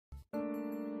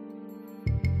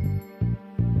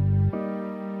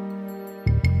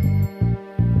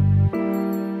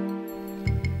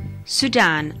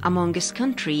Sudan, amongst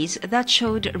countries that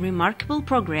showed remarkable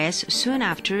progress soon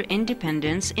after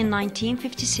independence in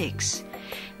 1956.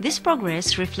 This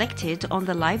progress reflected on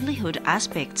the livelihood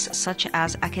aspects such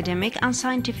as academic and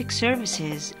scientific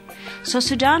services. So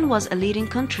Sudan was a leading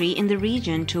country in the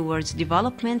region towards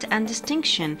development and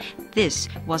distinction. This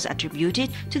was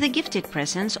attributed to the gifted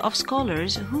presence of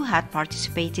scholars who had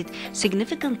participated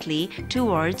significantly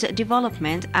towards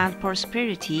development and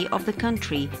prosperity of the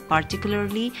country,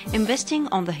 particularly investing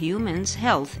on the human's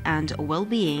health and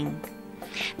well-being.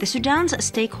 The Sudan's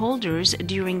stakeholders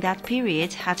during that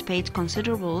period had paid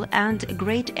considerable and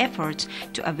great efforts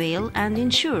to avail and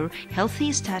ensure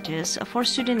healthy status for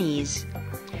Sudanese.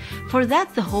 For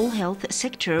that, the whole health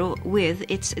sector with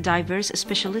its diverse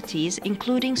specialties,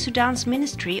 including Sudan's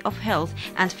Ministry of Health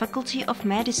and Faculty of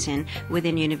Medicine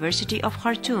within University of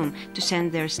Khartoum, to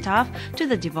send their staff to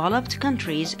the developed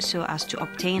countries so as to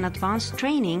obtain advanced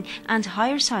training and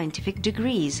higher scientific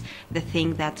degrees, the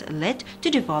thing that led to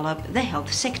develop the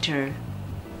health sector.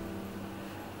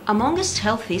 Amongst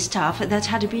healthy staff that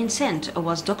had been sent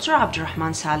was Dr. Abdoul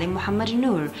Rahman Salim Mohamed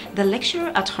Nour, the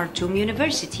lecturer at Khartoum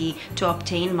University, to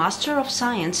obtain Master of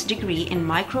Science degree in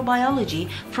microbiology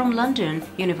from London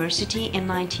University in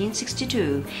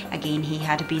 1962. Again, he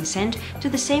had been sent to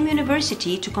the same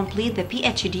university to complete the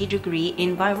PhD degree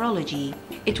in virology.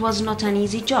 It was not an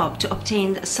easy job to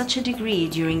obtain such a degree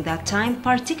during that time,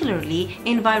 particularly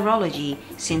in virology,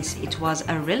 since it was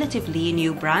a relatively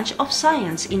new branch of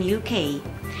science in UK.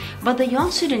 But the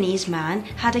young Sudanese man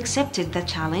had accepted the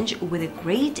challenge with a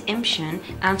great ambition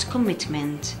and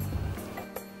commitment.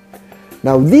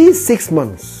 Now these 6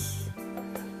 months,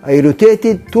 I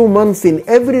rotated 2 months in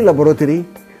every laboratory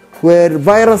where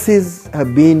viruses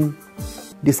have been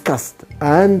discussed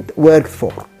and worked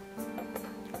for.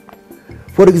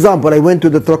 For example, I went to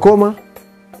the trachoma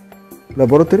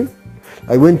laboratory,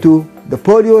 I went to the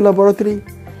polio laboratory,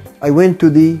 I went to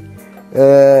the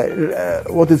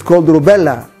what is called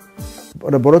rubella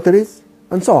laboratories,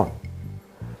 and so on.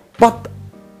 But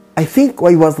I think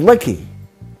I was lucky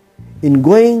in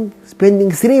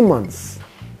spending 3 months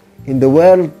in the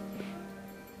world,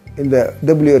 in the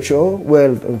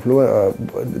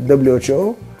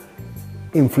WHO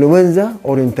Influenza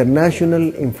or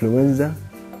International Influenza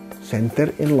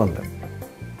Center in London.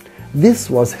 This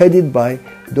was headed by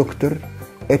Dr.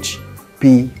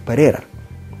 H.P. Pereira.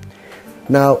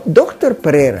 Now, Dr.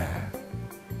 Pereira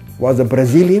was a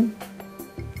Brazilian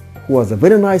who was a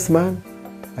very nice man.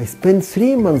 I spent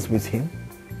 3 months with him,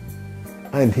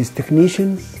 and his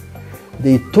technicians,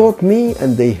 they taught me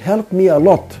and they helped me a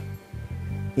lot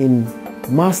in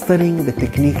mastering the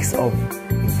techniques of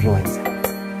influenza.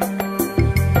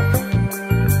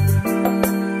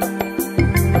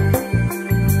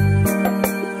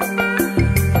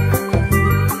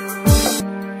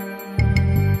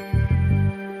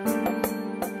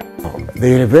 The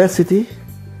university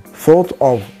thought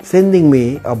of sending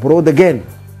me abroad again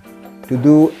to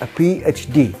do a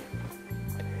PhD.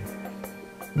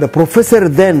 The professor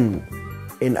then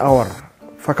in our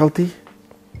faculty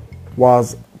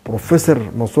was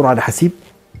Professor Mansour al-Hasib,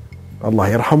 Allah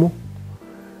yarhamu,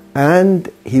 and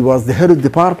he was the head of the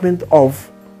department of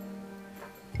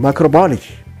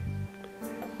microbiology.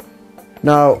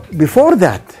 Now, before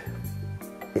that,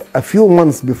 a few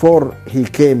months before he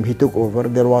took over,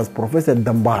 there was Professor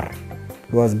Dambar,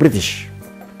 who was British.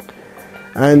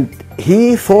 And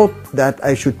he thought that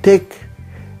I should take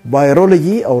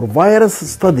virology or virus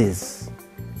studies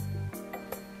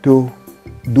to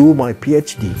do my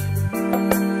PhD.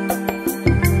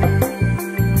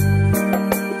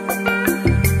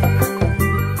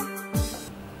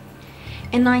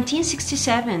 In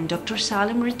 1967, Dr.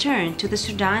 Salim returned to the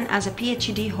Sudan as a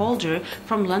PhD holder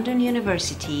from London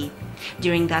University.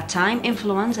 During that time,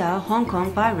 influenza Hong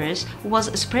Kong virus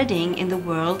was spreading in the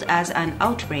world as an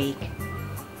outbreak.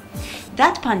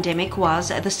 That pandemic was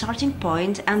the starting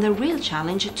point and the real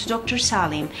challenge to Dr.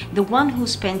 Salim, the one who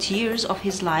spent years of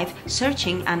his life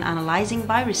searching and analyzing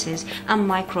viruses and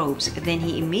microbes. Then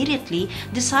he immediately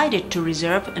decided to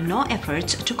reserve no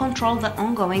efforts to control the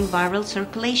ongoing viral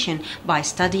circulation by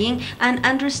studying and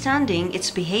understanding its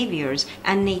behaviors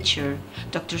and nature.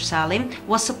 Dr. Salim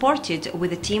was supported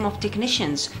with a team of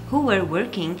technicians who were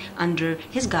working under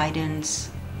his guidance.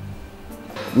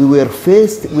 We were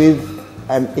faced with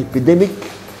an epidemic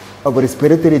of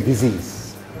respiratory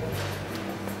disease.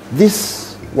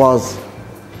 This was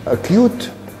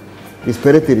acute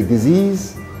respiratory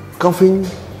disease, coughing,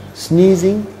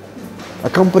 sneezing,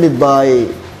 accompanied by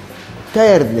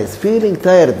tiredness, feeling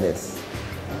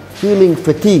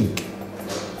fatigue.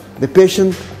 The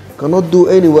patient cannot do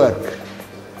any work.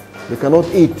 They cannot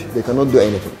eat, they cannot do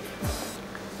anything.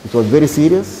 It was very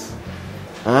serious,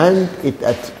 and it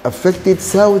affected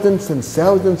thousands and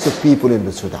thousands of people in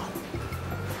the Sudan.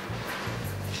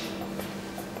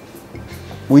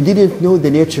 We didn't know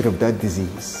the nature of that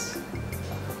disease.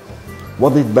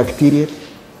 Was it bacterial?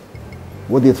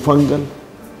 Was it fungal?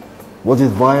 Was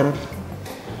it viral?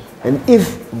 And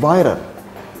if viral,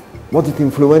 was it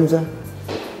influenza,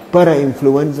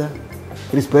 para-influenza,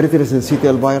 respiratory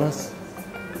syncytial virus,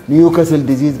 Newcastle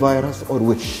disease virus, or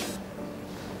which?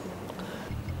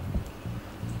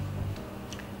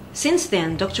 Since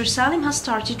then, Dr. Salim has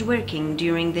started working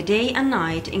during the day and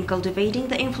night in cultivating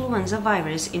the influenza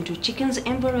virus into chickens'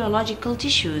 embryological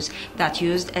tissues that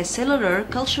used a cellular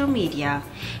culture media.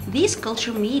 These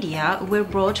culture media were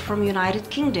brought from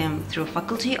United Kingdom through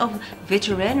Faculty of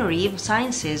Veterinary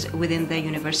Sciences within the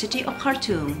University of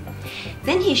Khartoum.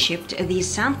 Then he shipped these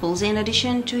samples in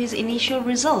addition to his initial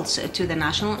results to the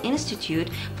National Institute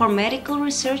for Medical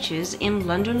Researches in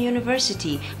London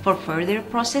University for further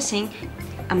processing.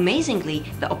 Amazingly,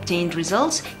 the obtained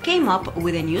results came up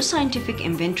with a new scientific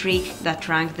inventory that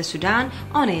ranked the Sudan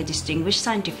on a distinguished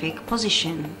scientific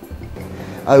position.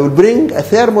 I will bring a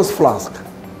thermos flask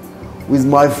with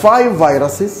my 5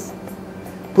 viruses,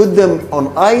 put them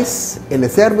on ice in a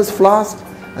thermos flask,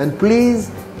 and please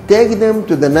take them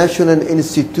to the National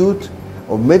Institute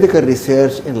of Medical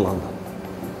Research in London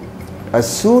as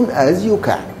soon as you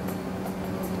can.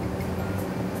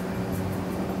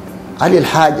 Ali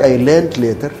Al-Haj, I learned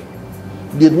later,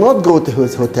 did not go to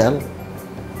his hotel.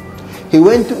 He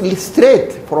went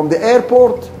straight from the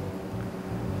airport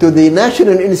to the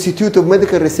National Institute of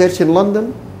Medical Research in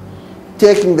London,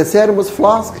 taking the thermos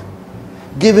flask,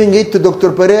 giving it to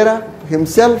Dr. Pereira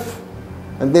himself,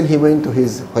 and then he went to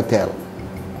his hotel.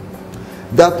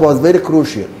 That was very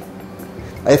crucial.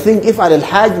 I think if Ali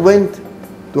Al-Haj went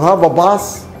to have a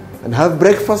bath and have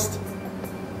breakfast,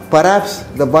 perhaps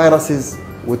the viruses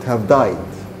would have died.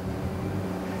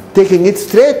 Taking it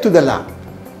straight to the lab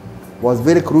was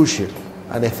very crucial,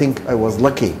 and I think I was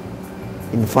lucky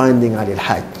in finding Ali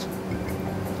Al-Haj.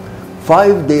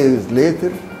 5 days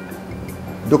later,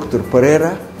 Dr.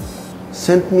 Pereira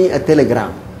sent me a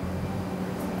telegram.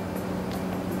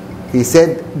 He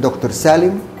said, Dr.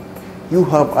 Salim, you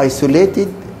have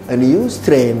isolated a new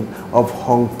strain of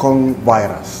Hong Kong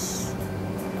virus.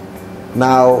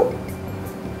 Now,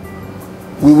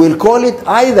 we will call it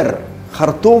either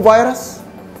Khartoum virus,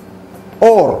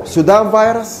 or Sudan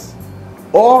virus,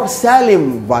 or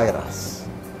Salim virus.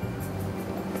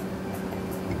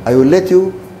 I will let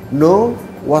you know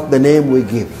what the name we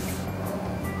give.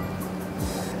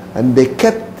 And they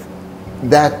kept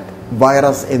that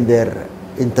virus in their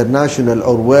international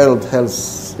or World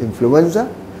Health Influenza,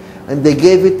 and they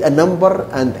gave it a number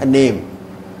and a name.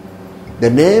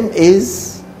 The name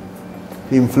is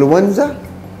Influenza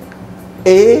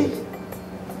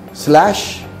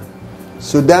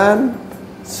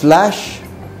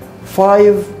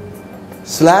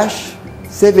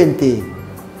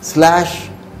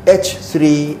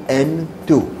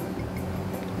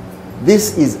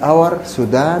This is our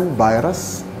Sudan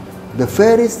virus, the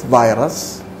first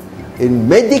virus in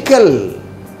medical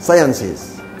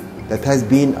sciences that has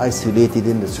been isolated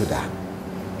in the Sudan.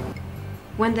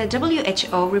 When the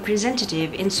WHO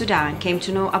representative in Sudan came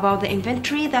to know about the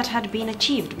inventory that had been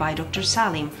achieved by Dr.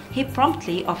 Salim, he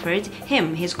promptly offered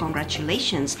him his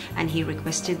congratulations, and he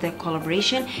requested the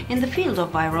collaboration in the field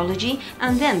of virology,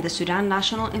 and then the Sudan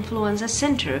National Influenza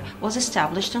Center was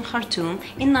established in Khartoum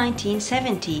in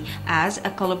 1970 as a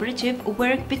collaborative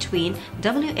work between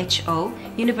WHO,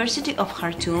 University of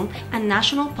Khartoum, and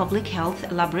National Public Health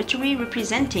Laboratory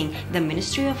representing the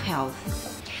Ministry of Health.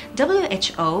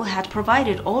 WHO had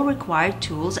provided all required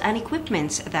tools and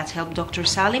equipments that helped Dr.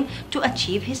 Salim to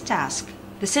achieve his task.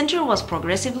 The center was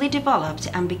progressively developed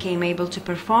and became able to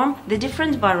perform the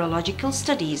different virological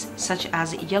studies such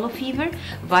as yellow fever,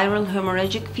 viral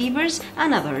hemorrhagic fevers,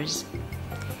 and others.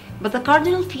 But the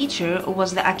cardinal feature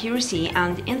was the accuracy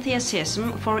and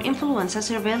enthusiasm for influenza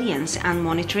surveillance and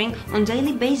monitoring on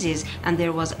daily basis, and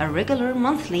there was a regular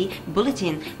monthly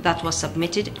bulletin that was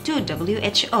submitted to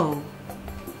WHO.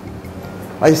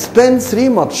 I spent 3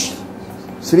 months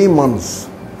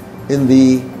in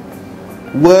the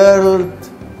World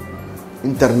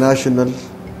International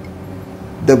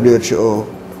WHO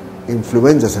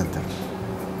Influenza Center.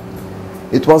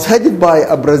 It was headed by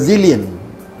a Brazilian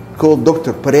called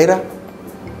Dr. Pereira,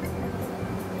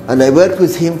 and I worked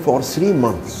with him for 3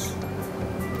 months.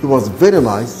 He was very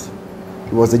nice,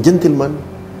 he was a gentleman,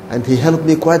 and he helped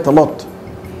me quite a lot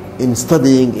in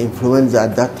studying influenza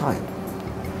at that time.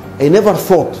 I never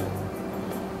thought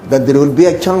that there will be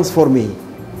a chance for me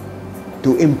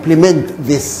to implement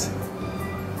this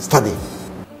study.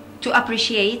 To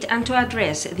appreciate and to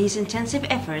address these intensive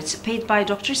efforts paid by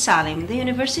Dr. Salim, the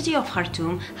University of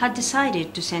Khartoum had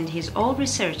decided to send his all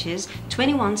researches,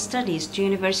 21 studies, to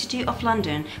University of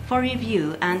London for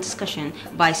review and discussion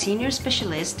by senior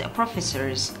specialist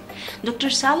professors.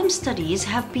 Dr. Salim's studies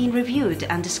have been reviewed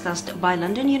and discussed by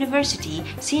London University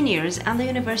seniors, and the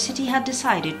university had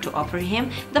decided to offer him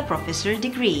the professor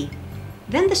degree.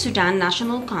 Then the Sudan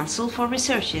National Council for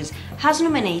Researches has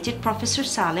nominated Professor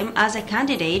Salim as a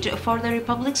candidate for the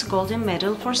Republic's Golden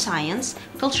Medal for Science,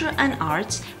 Culture and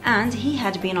Arts, and he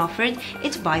had been offered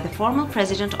it by the former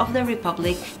President of the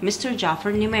Republic, Mr.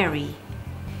 Jafar Numeri.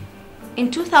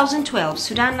 In 2012,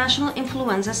 Sudan National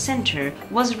Influenza Center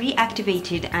was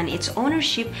reactivated and its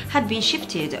ownership had been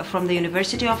shifted from the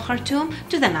University of Khartoum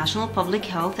to the National Public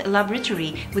Health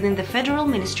Laboratory within the Federal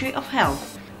Ministry of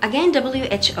Health. Again,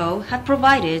 WHO had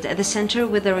provided the center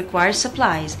with the required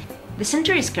supplies. The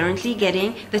center is currently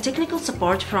getting the technical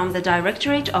support from the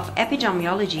Directorate of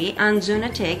Epidemiology and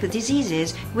Zoonotic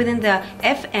Diseases within the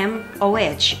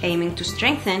FMOH, aiming to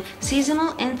strengthen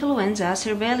seasonal influenza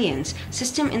surveillance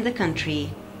system in the country.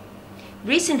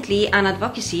 Recently, an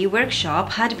advocacy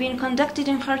workshop had been conducted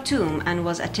in Khartoum and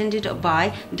was attended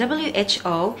by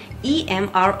WHO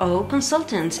EMRO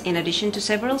consultants in addition to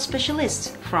several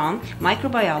specialists from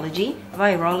microbiology,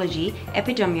 virology,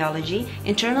 epidemiology,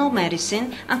 internal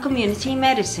medicine, and community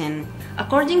medicine.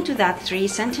 According to that, 3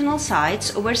 sentinel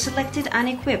sites were selected and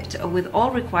equipped with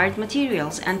all required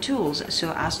materials and tools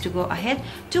so as to go ahead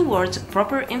towards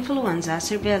proper influenza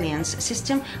surveillance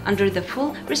system under the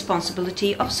full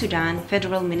responsibility of Sudan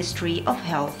Federal Ministry of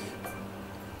Health.